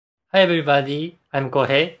Hi everybody, I'm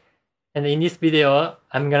Kohei, and in this video,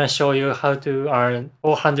 I'm gonna show you how to earn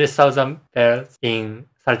 400,000 bells in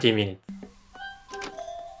 30 minutes.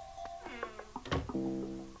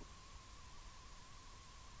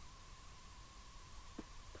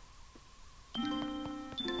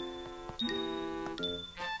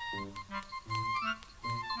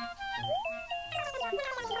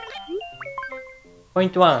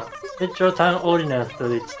 Point 1. Set your town ordinance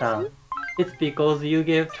to each town. It's because you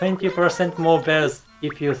get 20% more bells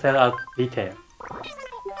if you sell at retail.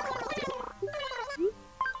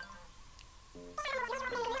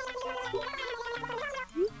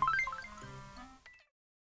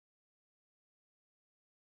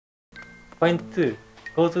 Point 2.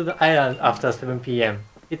 Go to the island after 7 PM.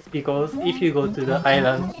 It's because if you go to the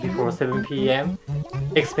island before 7 PM,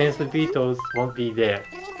 expensive beetles won't be there.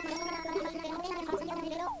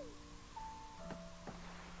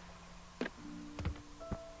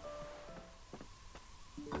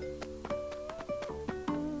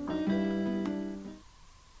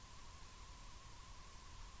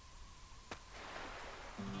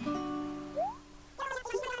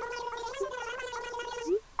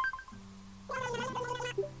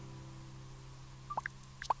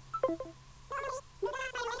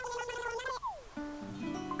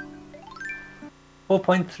 For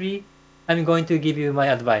point 3, I'm going to give you my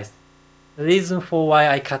advice. The reason for why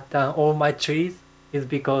I cut down all my trees is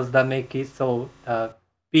because that makes it so the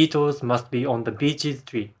beetles must be on the beach's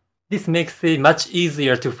tree. This makes it much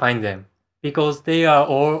easier to find them. Because they are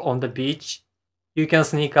all on the beach, you can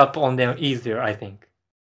sneak up on them easier, I think.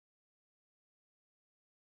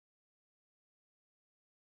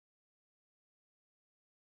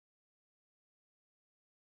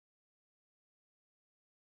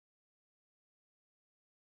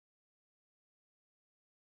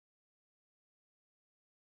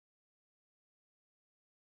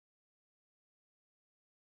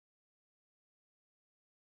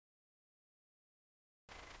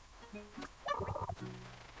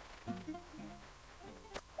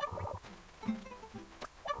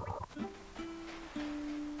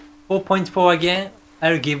 For point 4 again,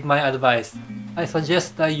 I'll give my advice. I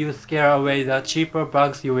suggest that you scare away the cheaper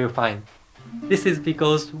bugs you will find. This is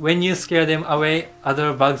because when you scare them away,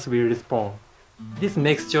 other bugs will respawn. This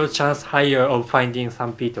makes your chance higher of finding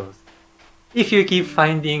some beetles. If you keep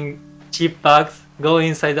finding cheap bugs, go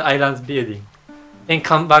inside the island's building and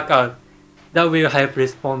come back out. That will help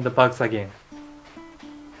respawn the bugs again.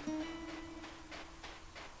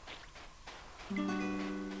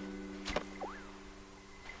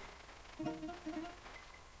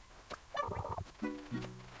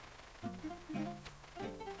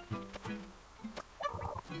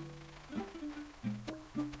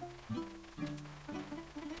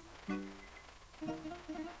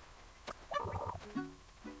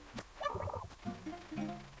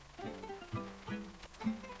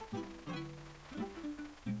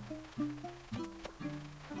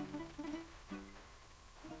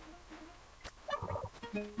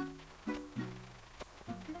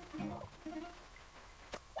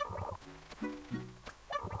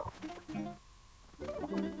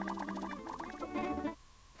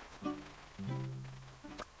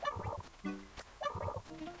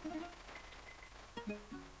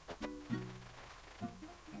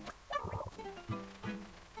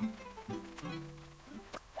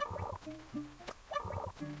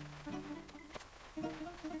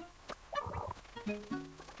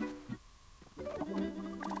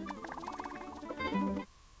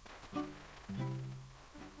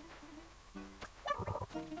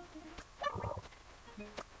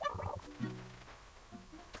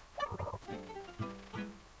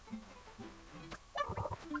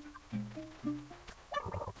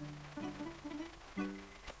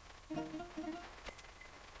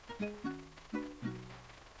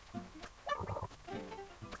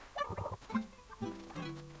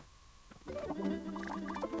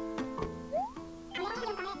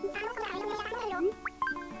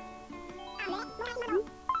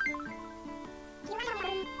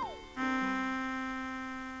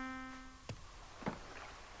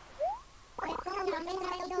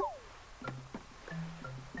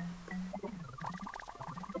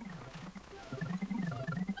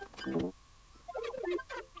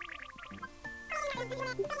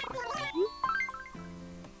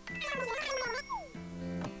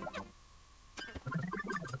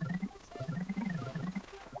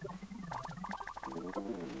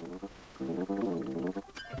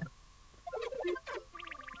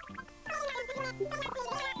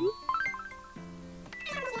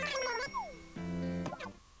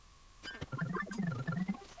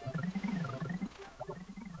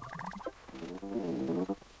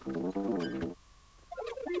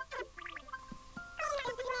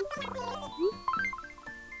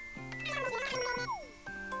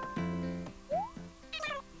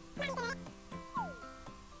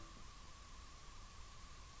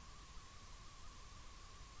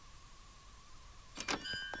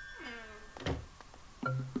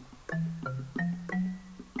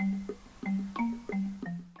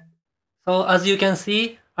 So as you can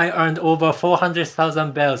see, I earned over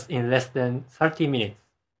 400,000 bells in less than 30 minutes.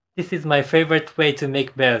 This is my favorite way to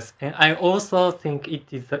make bells, and I also think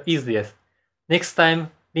it is the easiest. Next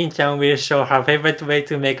time, Lin-chan will show her favorite way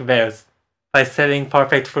to make bells by selling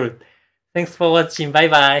perfect fruit. Thanks for watching, bye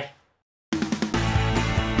bye!